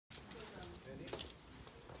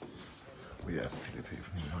Yeah, Philip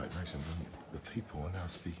from the United Nations, and the people are now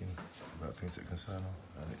speaking about things that concern them,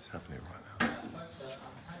 and it's happening right now.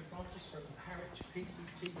 I'm Francis from Harwich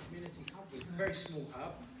PCT Community Hub. We're a very small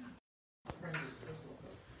hub.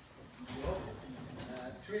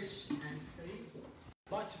 Trish and Steve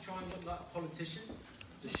like to try and look like a politician.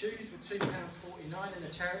 The shoes were £2.49 in a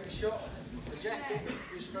charity shop. The jacket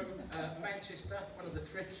was from Manchester, one of the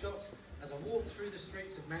thrift shops. As I walked through the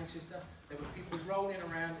streets of Manchester, there were people rolling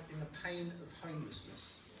around in the pain of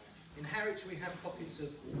homelessness. In Harwich we have pockets of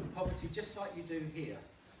poverty just like you do here.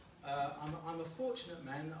 I'm a fortunate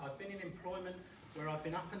man. I've been in employment where I've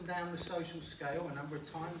been up and down the social scale a number of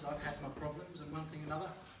times. I've had my problems and one thing and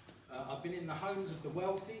another. I've been in the homes of the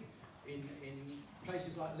wealthy, in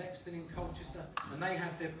places like Lexington in Colchester, and they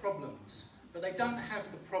have their problems. But they don't have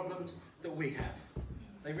the problems that we have.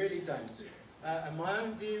 They really don't. And my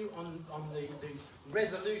own view on the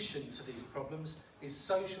resolution to these problems is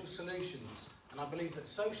social solutions. And I believe that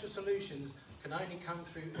social solutions can only come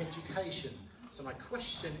through education. So my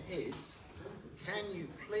question is, can you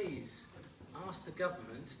please ask the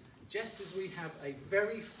government, just as we have a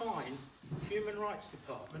very fine human rights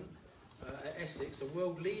department at Essex, the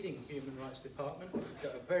world-leading human rights department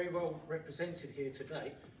that are very well represented here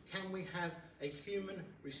today, can we have a human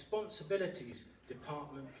responsibilities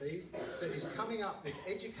department, please, that is coming up with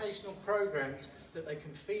educational programs that they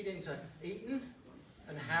can feed into Eton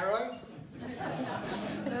and Harrow,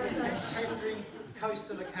 Tendring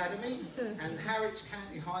Coastal Academy and Harwich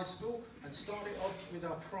County High School, and start it off with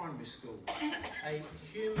our primary school. A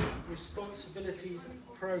human responsibilities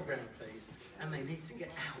program, please. And they need to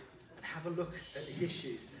get out and have a look at the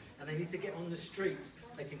issues, and they need to get on the streets.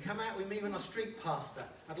 They can come out with me when I street pastor.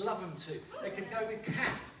 I'd love them to. They can go with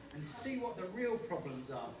Kat and see what the real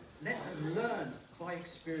problems are. Let them learn by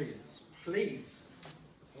experience, please.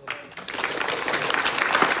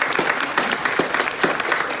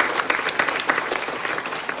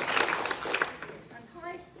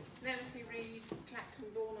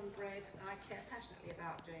 Born and bred, and I care passionately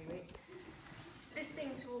about jaywick.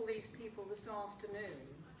 Listening to all these people this afternoon,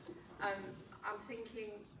 I'm thinking,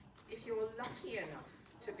 if you're lucky enough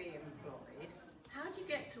to be employed, how do you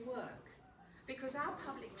get to work? Because our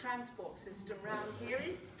public transport system around here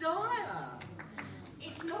is dire.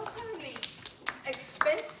 It's not only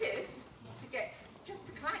expensive to get just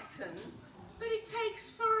to Clacton, but it takes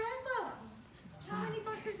forever. How many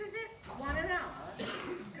buses is it? 1 an hour?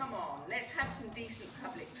 Come on, let's have some decent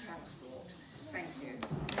public transport. Thank you.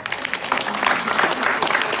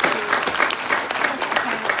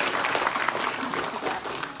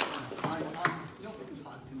 I'm not from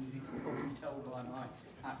Clacton, as you can probably tell by my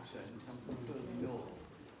accent. I'm from further north.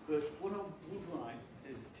 But what I would like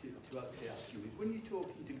to actually ask you is, when you're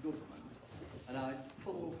talking to government, and I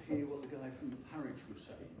follow here what the guy from Harwich was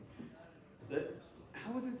saying, that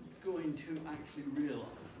how are they going to actually realise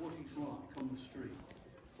what it's like on the street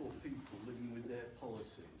for people living with their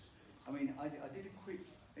policies? I mean, I did a quick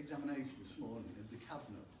examination this morning of the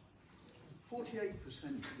cabinet. 48%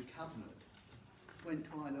 of the cabinet went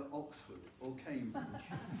to either Oxford or Cambridge.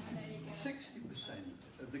 60%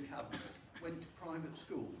 of the cabinet went to private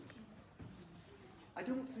schools. I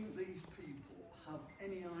don't think these people have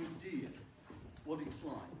any idea what it's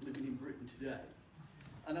like living in Britain today.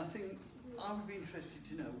 And I think I would be interested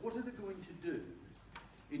to know, what are they going to do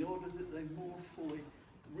in order that they more fully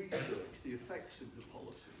research the effects of the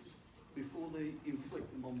policies before they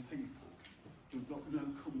inflict them on people who've got no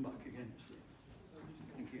comeback against them?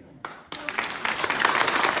 Thank you.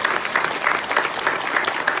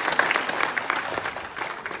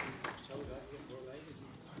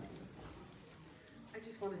 I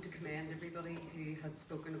just wanted to commend everybody who has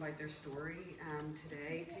spoken about their story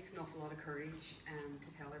today. It takes an awful lot of courage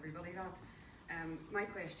to tell everybody that. My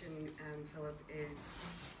question, Philip, is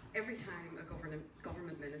every time a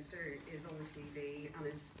government minister is on TV and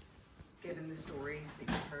is given the stories that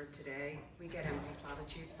you've heard today, we get empty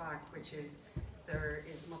platitudes back, which is there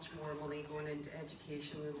is much more money going into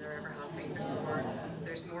education than there ever has been before.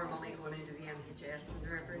 There's more money going into the NHS than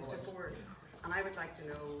there ever is before. And I would like to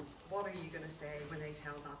know, what are you going to say when they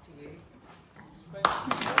tell that to you?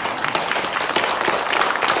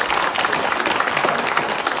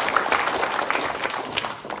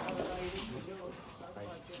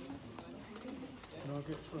 Can I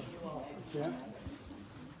get through? Yeah?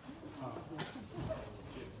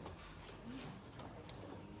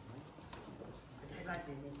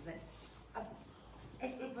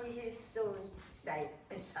 Everybody hears stories today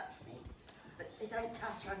and touch me, but they don't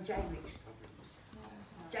touch on jaywick's problems.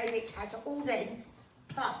 Jaywick has all them,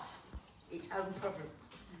 plus its own problems.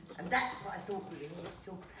 And that's what I thought we needed to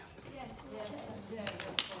talk about. Yes, yes,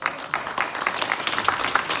 yes.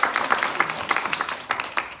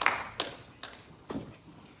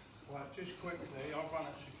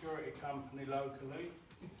 company locally,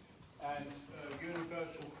 and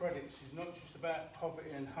universal credits is not just about poverty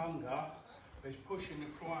and hunger, it's pushing the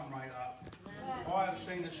crime rate up. I have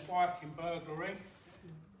seen a spike in burglary.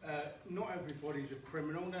 Not everybody's a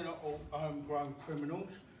criminal, they're not all homegrown criminals.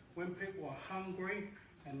 When people are hungry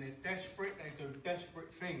and they're desperate, they do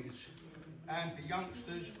desperate things. And the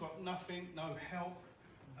youngsters got nothing, no help,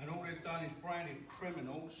 and all they've done is branded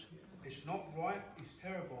criminals. It's not right, it's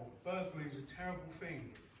terrible. Burglary is a terrible thing.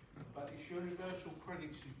 But it's universal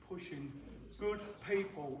credits is pushing good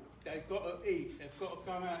people. They've got to eat, they've got to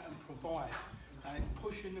go out and provide. And it's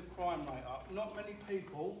pushing the crime rate up. Not many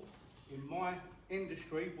people in my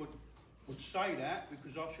industry would say that,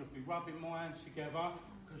 because I should be rubbing my hands together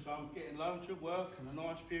because I'm getting loads of work and a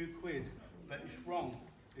nice few quid. But it's wrong.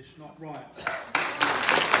 It's not right.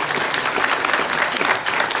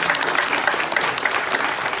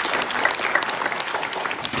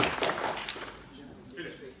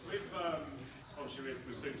 Obviously,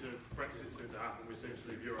 we seem to, Brexit seems to happen, we seem to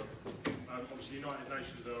leave Europe. Obviously, United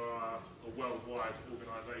Nations are a worldwide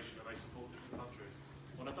organisation and they support different countries.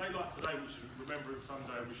 On a day like today, which is Remembrance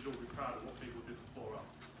Sunday, we should all be proud of what people did before us.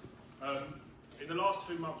 In the last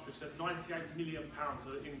 2 months, we've sent £98 million to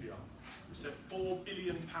India. We've sent £4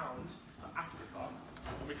 billion to Africa,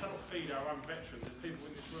 and we cannot feed our own veterans. There's people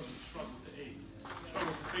in this room who struggle to eat,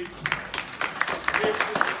 struggle to feed themselves.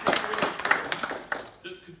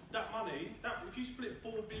 That money, if you split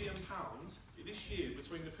 £4 billion this year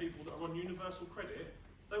between the people that are on universal credit,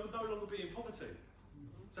 they would no longer be in poverty.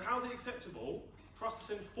 So how is it acceptable for us to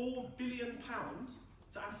send £4 billion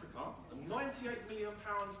to Africa and £98 million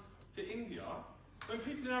to India when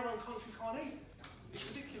people in our own country can't eat? It's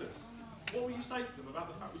ridiculous. What will you say to them about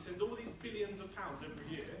the fact we send all these billions of pounds every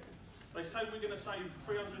year? They say we're going to save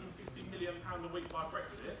 £350 million a week by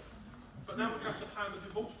Brexit, but now we're going to have to pay the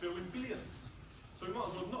divorce bill in billions. So we might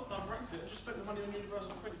as well have not done Brexit and just spent the money on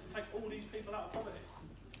universal credit to take all these people out of poverty.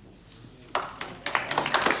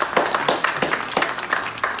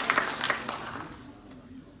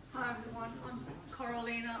 Hi everyone, I'm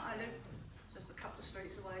Coralina. I live just a couple of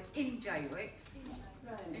streets away in Jaywick.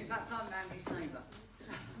 In fact, I'm Mandy's neighbour.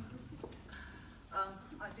 So,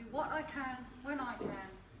 I do what I can, when I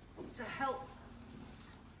can, to help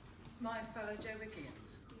my fellow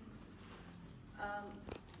Jaywickians.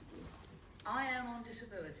 I am on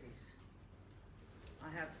disabilities. I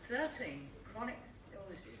have 13 chronic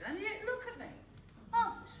illnesses, and yet look at me.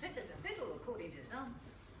 I'm as fit as a fiddle, according to some.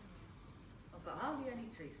 I've got hardly any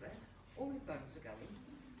teeth left, all my bones are going,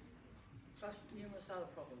 plus numerous other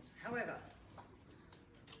problems. However,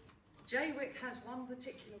 Jaywick has one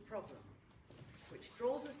particular problem, which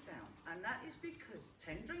draws us down, and that is because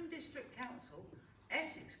Tendring District Council,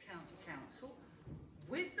 Essex County Council,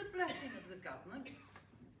 with the blessing of the government,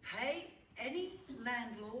 pay any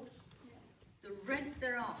landlord the rent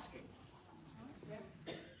they're asking.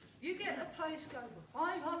 You get a place go for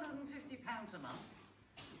 £550 a month,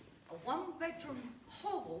 a one-bedroom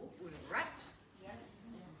hovel with rats,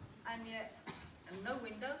 and no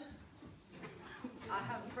windows. I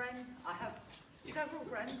have several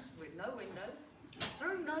friends with no windows,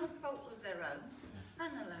 through no fault of their own,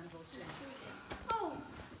 and the landlord said, "Oh,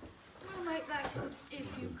 we'll make that good if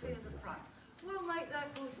you clear the front. We'll make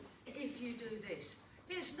that good if you do this."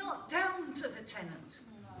 It's not down to the tenant.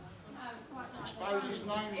 Expose his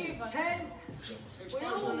name then. We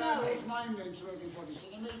all know His name then to everybody, so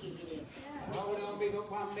the media get in. I would only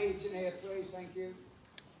got one meeting here, please, thank you.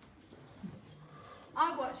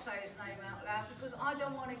 I won't say his name out loud because I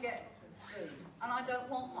don't want to get sued and I don't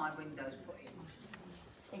want my windows put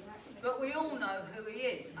in. But we all know who he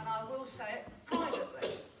is, and I will say it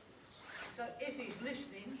privately. So if he's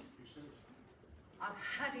listening, I've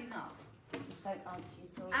had enough. Just don't answer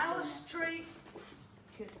your door. Our street.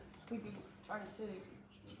 Because we've been trying to sue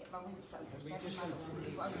to get my windows open for 7 months.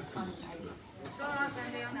 We won't fund it. It's all right,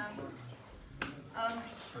 Andy, I know.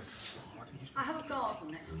 I have a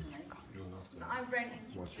garden next to me that I rent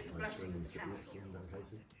with the blessing of the council.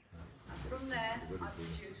 And from there, I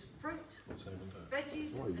produce fruit,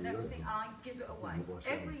 veggies, and everything, and I give it away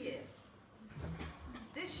every year.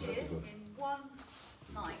 This year, in one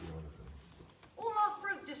night, all our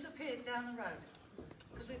fruit disappeared down the road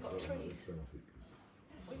because we've got trees.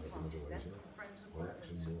 We planted them, friends and workers,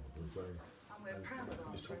 and we're proud of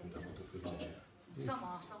our trees. Some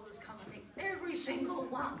arseholes come and eat every single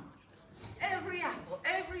one. Every apple,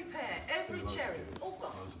 every pear, every cherry, all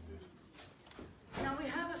gone. Now we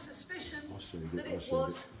have a suspicion that it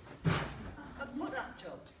was a put-up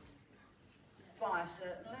job by a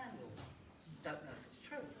certain landlord. Don't know if it's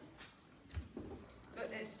true. But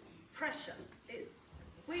there's pressure.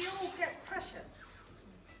 We all get pressure.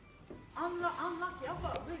 I'm lucky, I've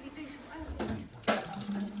got a really decent landlord.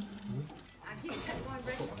 And he kept my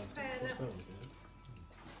rent at a fair level.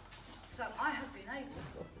 So I have been able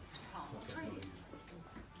to plant trees,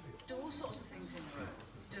 do all sorts of things in the road,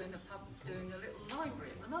 doing a little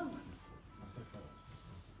library at the moment.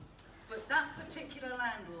 But that particular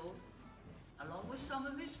landlord, along with some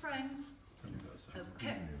of his friends, have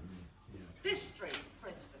kept this street, for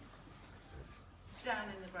instance, down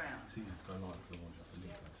in the ground.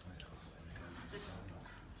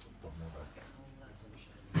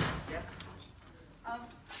 Yeah.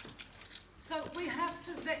 So we have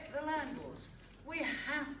to vet the landlords. We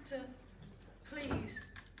have to please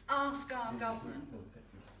ask our government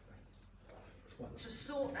to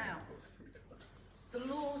sort out the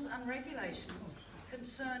laws and regulations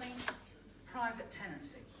concerning private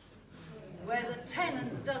tenancy, where the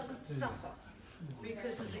tenant doesn't suffer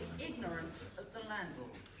because of the ignorance of the landlord.